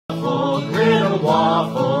Griddle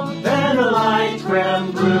waffle, then a light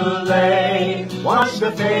creme brulee. Watch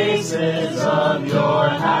the faces of your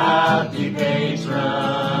happy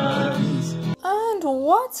patrons. And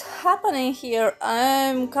what's happening here?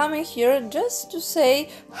 I'm coming here just to say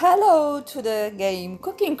hello to the game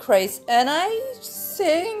Cooking Craze, and I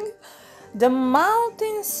sing the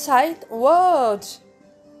Mountainside word.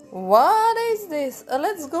 What is this?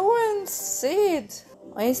 Let's go and see it.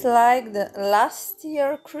 It's like the last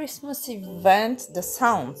year Christmas event, the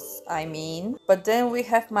sounds, I mean. But then we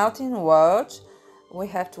have Mountain World. We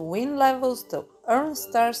have to win levels, to earn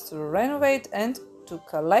stars, to renovate, and to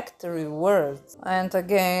collect the rewards. And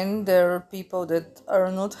again, there are people that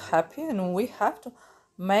are not happy, and we have to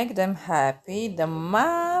make them happy. The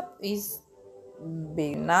map is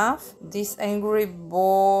big enough. This angry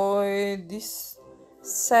boy, this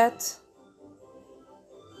set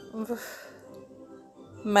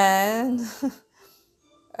man,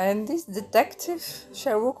 and this detective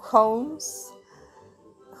Sherlock Holmes,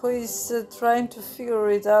 who is trying to figure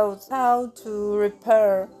it out how to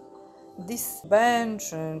repair this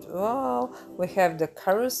bench. And oh, we have the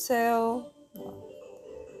carousel.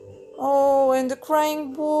 Oh, and the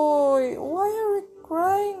crying boy. Why are you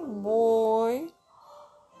crying, boy?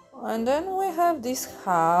 And then we have this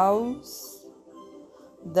house,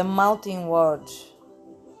 the mountain watch.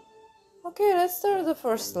 Okay, let's start the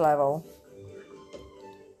first level.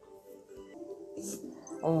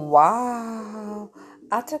 Wow!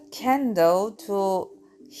 Add a candle to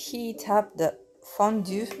heat up the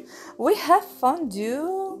fondue. We have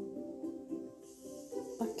fondue.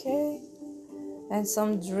 Okay. And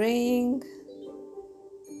some drink.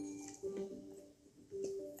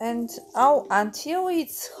 And oh, until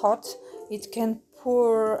it's hot, it can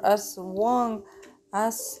pour as long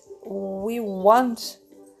as we want.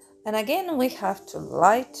 And again, we have to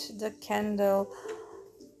light the candle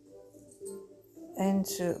and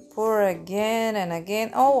to pour again and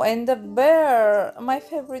again. Oh, and the bear, my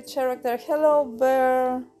favorite character. Hello,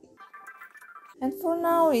 bear. And for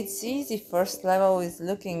now, it's easy. First level is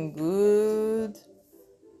looking good.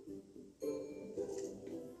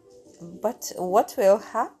 But what will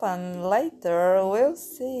happen later, we'll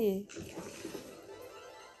see.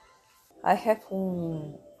 I have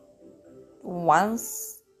 1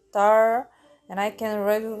 star, and I can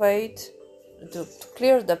renovate to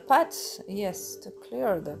clear the path. Yes, to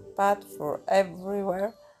clear the path for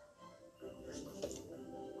everywhere.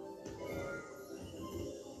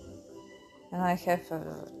 And I have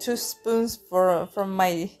 2 spoons from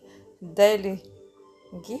my daily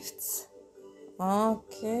gifts.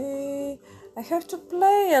 Okay, I have to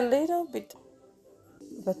play a little bit.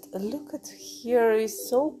 But look at here, it's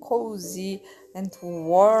so cozy and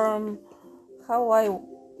warm. How I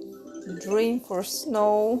dream for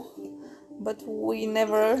snow, but we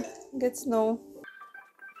never get snow.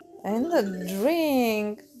 And the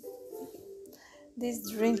drink, this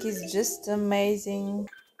drink is just amazing.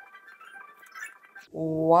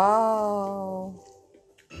 Wow,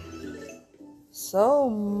 so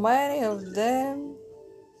many of them.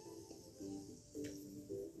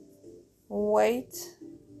 Wait,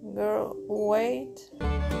 girl, wait.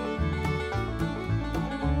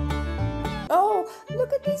 Oh,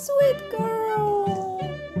 look at this sweet girl.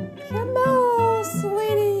 Hello,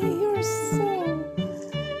 sweetie.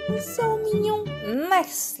 You're so mignon.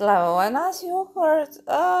 Next level, and as you heard,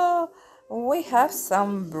 we have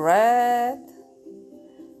some bread.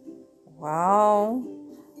 Wow.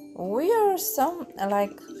 We are some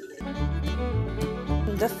like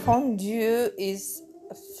the fondue is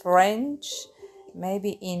French,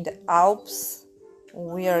 maybe in the Alps.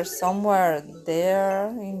 We are somewhere there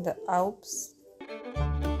in the Alps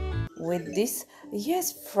with this,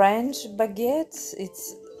 yes, French baguette.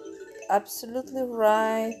 It's absolutely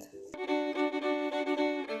right.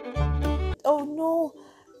 Oh no,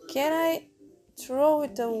 can I throw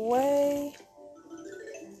it away?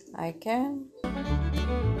 I can.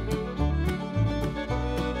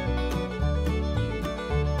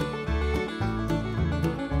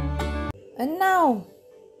 And now,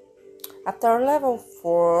 after level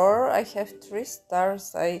 4, I have 3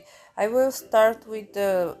 stars. I will start with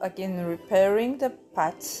again repairing the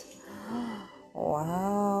path.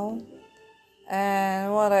 Wow.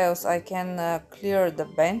 And what else? I can clear the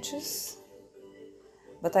benches,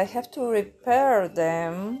 but I have to repair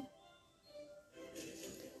them.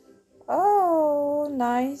 Oh,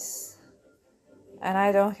 nice. And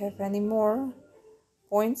I don't have any more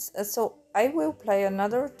points, so I will play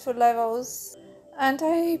another 2 levels, and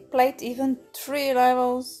I played even 3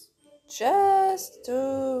 levels just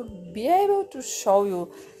to be able to show you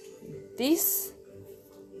this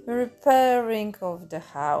repairing of the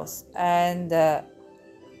house, and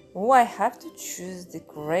I have to choose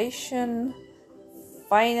decoration.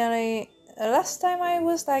 Finally, last time I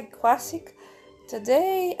was like classic.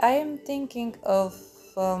 Today I am thinking of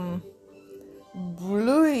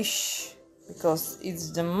bluish because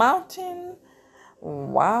it's the mountain.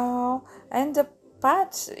 Wow, and the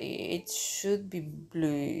path it should be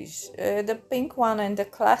bluish. The pink one and the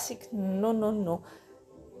classic, no,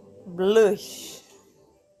 bluish.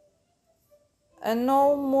 And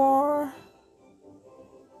no more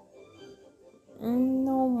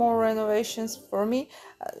renovations for me.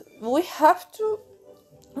 We have to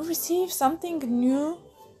receive something new.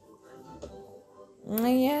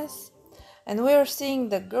 Yes, and we are seeing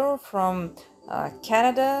the girl from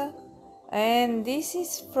Canada, and this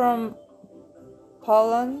is from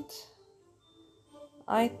Poland.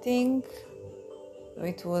 I think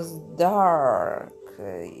it was dark.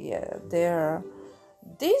 Yeah, there.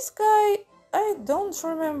 This guy, I don't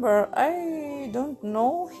remember. I don't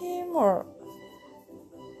know him or.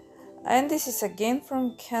 And this is again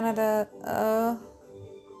from Canada.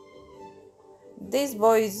 This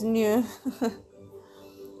boy is new.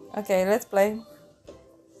 Okay, let's play.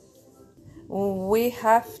 We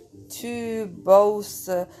have two bows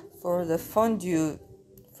for the fondue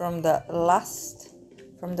from the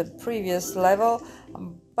previous level,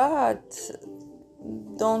 but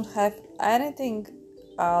don't have anything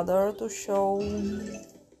other to show.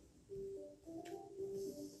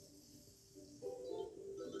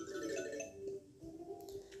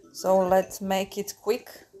 So let's make it quick.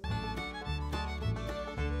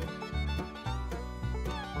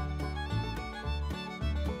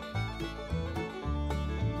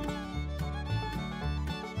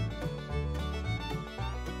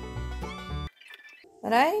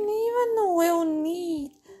 And I even will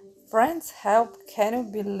need friends' help. Can you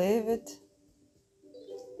believe it?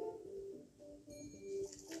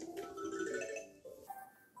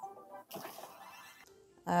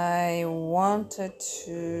 I wanted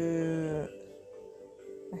to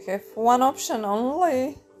have one option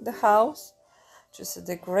only, the house. Just a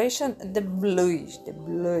decoration, the bluish.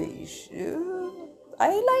 I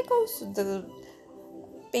like also the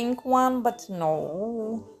pink one, but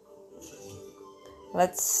no.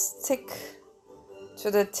 Let's stick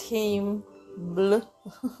to the theme blue.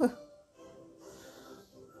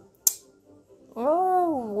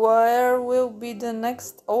 Oh, where will be the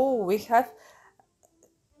next? Oh, we have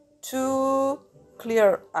two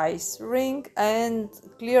clear ice rink and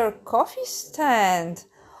clear coffee stand.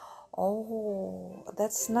 Oh,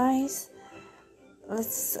 that's nice.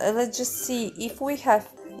 Let's just see if we have.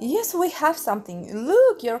 Yes, we have something.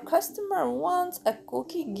 Look, your customer wants a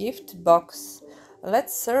cookie gift box.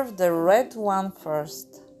 Let's serve the red one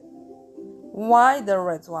first. Why the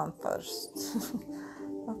red one first?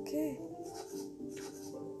 Okay.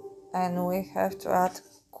 And we have to add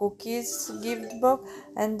cookies gift box,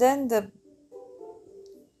 and then the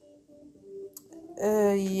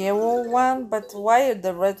yellow one. But why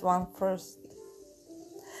the red one first?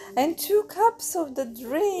 And 2 cups of the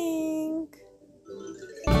drink.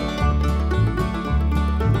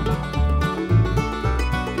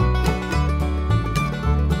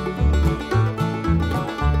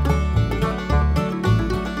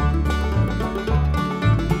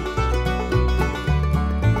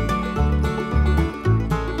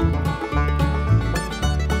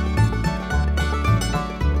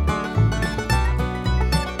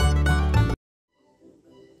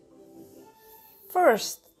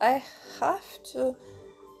 First, I have to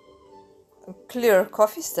clear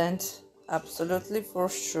coffee stand, absolutely for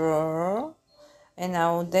sure. And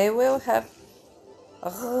now they will have.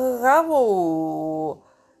 Bravo!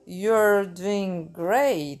 You're doing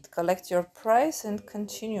great. Collect your price and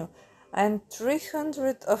continue. And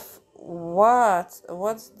 300 of what?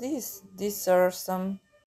 What's this? These are some.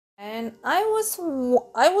 And I was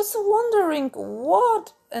wondering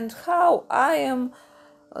what and how I am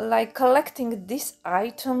like collecting these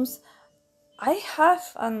items. I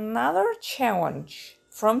have another challenge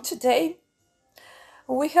from today.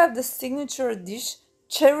 We have the signature dish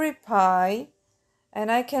cherry pie, and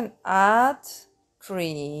I can add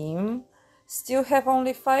cream. Still have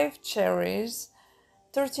only 5 cherries,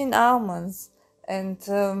 13 almonds, and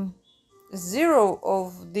 0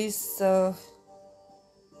 of this.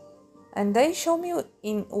 And they show me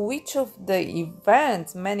in which of the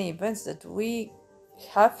events, many events that we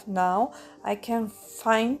have now, I can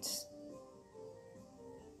find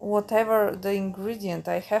whatever the ingredient.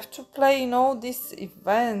 I have to play in all these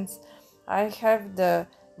events. I have the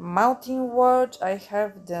mountain watch, I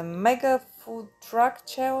have the mega food truck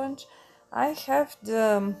challenge, I have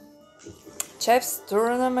the chef's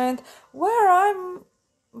tournament where I'm,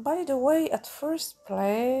 by the way, at first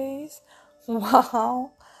place.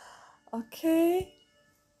 Wow. Okay.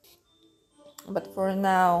 But for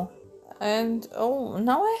now, and oh,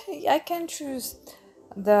 now I can choose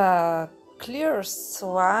the clear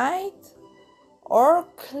white or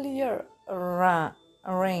clear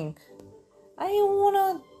ring. I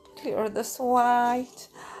wanna clear this white.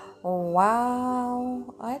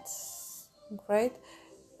 Wow, that's great.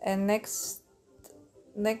 And next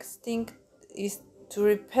thing is to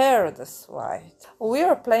repair this white. We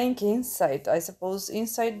are playing inside, I suppose,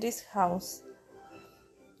 inside this house.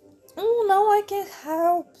 Oh, now I can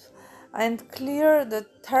help and clear the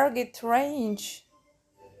target range.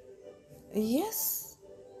 Yes,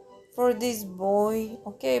 for this boy.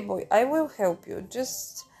 Okay, boy, I will help you.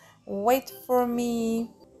 Just wait for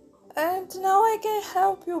me. And now I can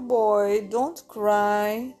help you, boy. Don't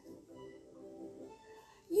cry.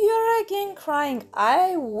 You're again crying.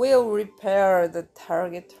 I will repair the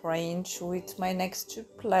target range with my next two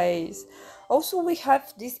plays. Also, we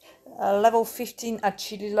have this level 15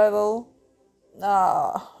 Achille level.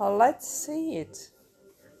 Let's see it.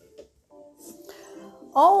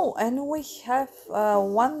 Oh, and we have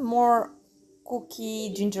one more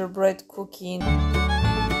cookie, gingerbread cookie.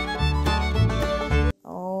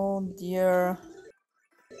 Oh dear.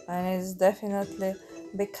 And it's definitely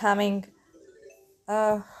becoming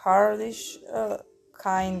a hardish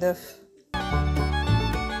kind of.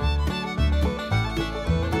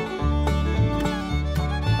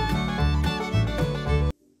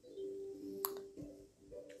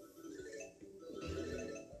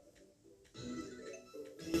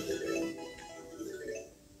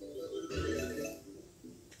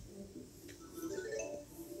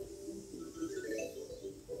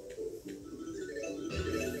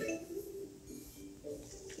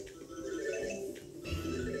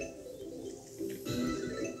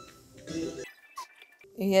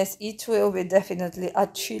 Yes, it will be definitely a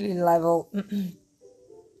chili level.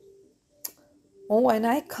 Oh, and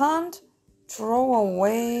I can't throw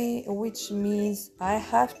away, which means I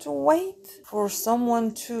have to wait for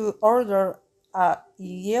someone to order a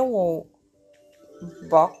yellow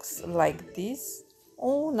box like this.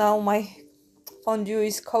 Oh, now my fondue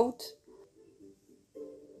is cold.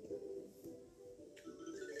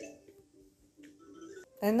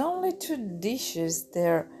 And only two dishes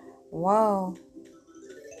there. Wow.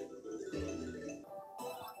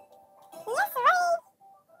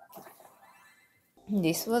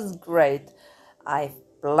 This was great. I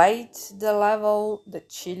played the level, the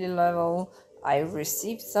chili level. I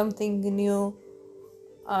received something new.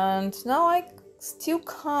 And now I still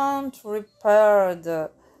can't repair the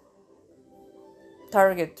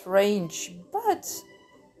target range, but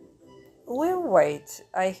we'll wait.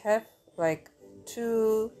 I have like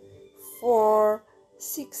 2, 4,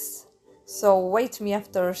 6. So wait me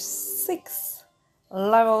after 6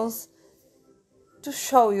 levels to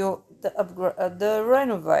show you the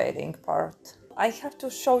renovating part. I have to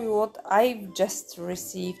show you what I've just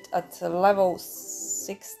received at level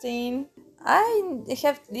 16. I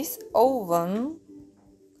have this oven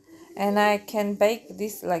and I can bake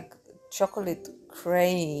this like chocolate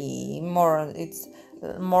cream, or it's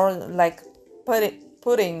more like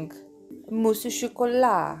pudding. Mousse au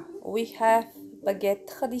chocolat. We have baguette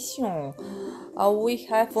tradition. We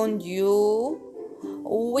have fondue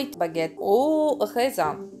with baguette au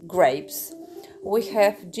raisin, grapes. We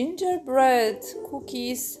have gingerbread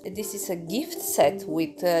cookies. This is a gift set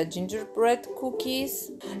with gingerbread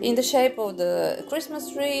cookies in the shape of the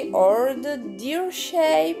Christmas tree or the deer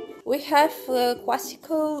shape. We have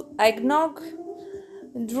classical eggnog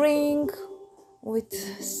drink with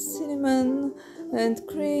cinnamon and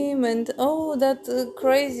cream and all that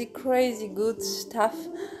crazy good stuff.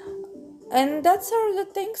 And that's all the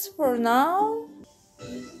things for now.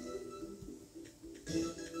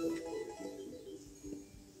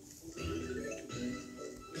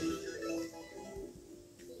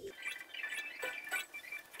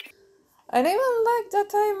 And even like that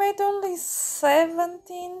I made only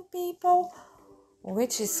 17 people,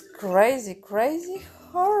 which is crazy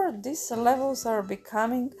hard. These levels are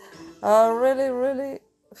becoming really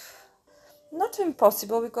not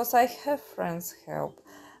impossible because I have friends help,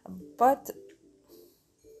 but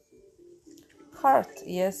hard,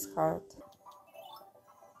 yes, hard.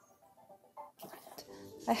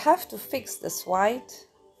 I have to fix this white,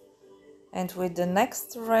 and with the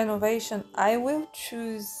next renovation I will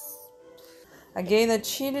choose again a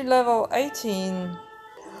chili level 18.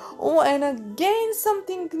 Oh, and again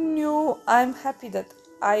something new. I'm happy that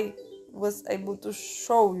I was able to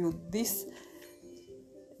show you this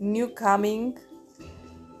new coming.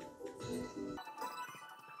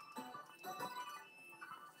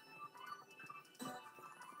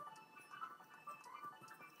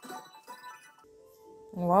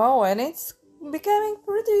 Wow, and it's becoming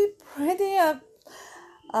pretty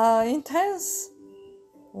intense.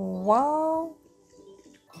 Wow.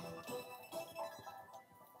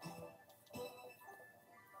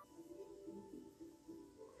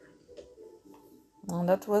 Oh,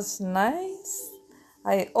 that was nice.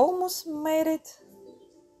 I almost made it.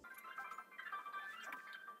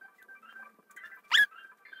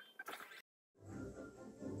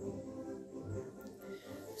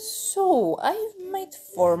 So I've made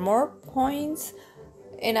 4 more points,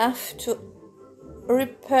 enough to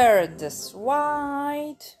repair this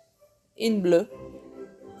white in blue.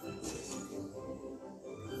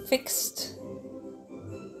 Fixed.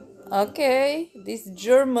 Okay, this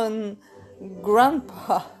German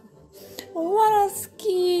grandpa. Wanna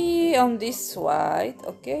ski on this white,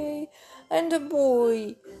 okay? And the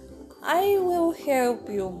boy, I will help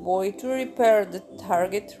you, boy, to repair the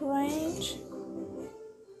target range.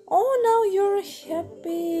 Oh, now you're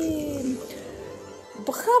happy.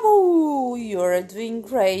 Bravo! You're doing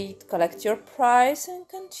great. Collect your prize and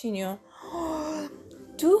continue.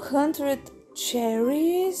 200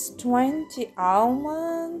 cherries, 20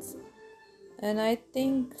 almonds, and I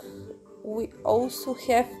think we also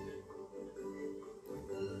have.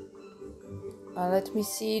 Let me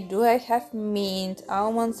see. Do I have mint,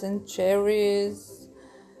 almonds, and cherries,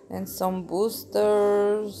 and some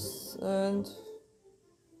boosters? And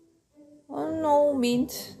oh no,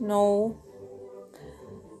 mint, no.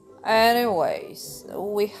 Anyways,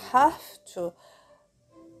 we have to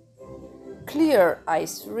clear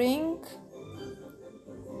ice rink.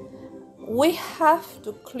 We have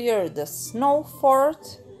to clear the snow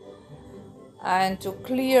fort and to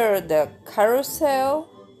clear the carousel.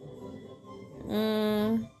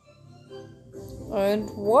 And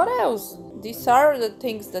what else? These are the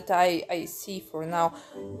things that I see for now.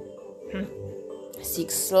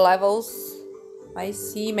 6 levels. I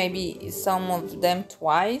see maybe some of them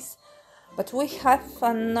twice. But we have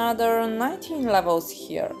another 19 levels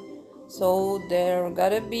here. So there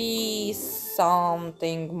gotta be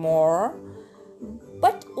something more.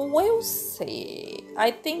 But we'll see.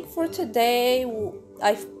 I think for today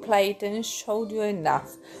I've played and showed you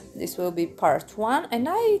enough. This will be part 1, and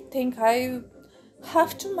I think I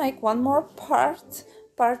have to make one more part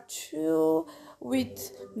 2,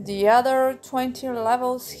 with the other 20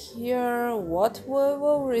 levels here, what we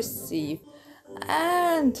will receive.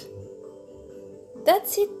 And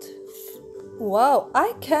that's it. Wow,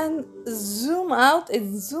 I can zoom out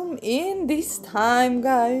and zoom in this time,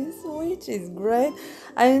 guys, which is great.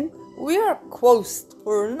 And we are closed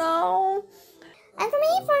for now. And for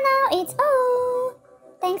me, for now, it's all.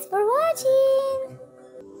 Thanks for watching.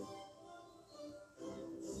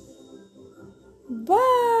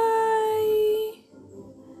 Bye.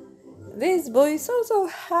 This boy is also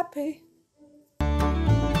happy.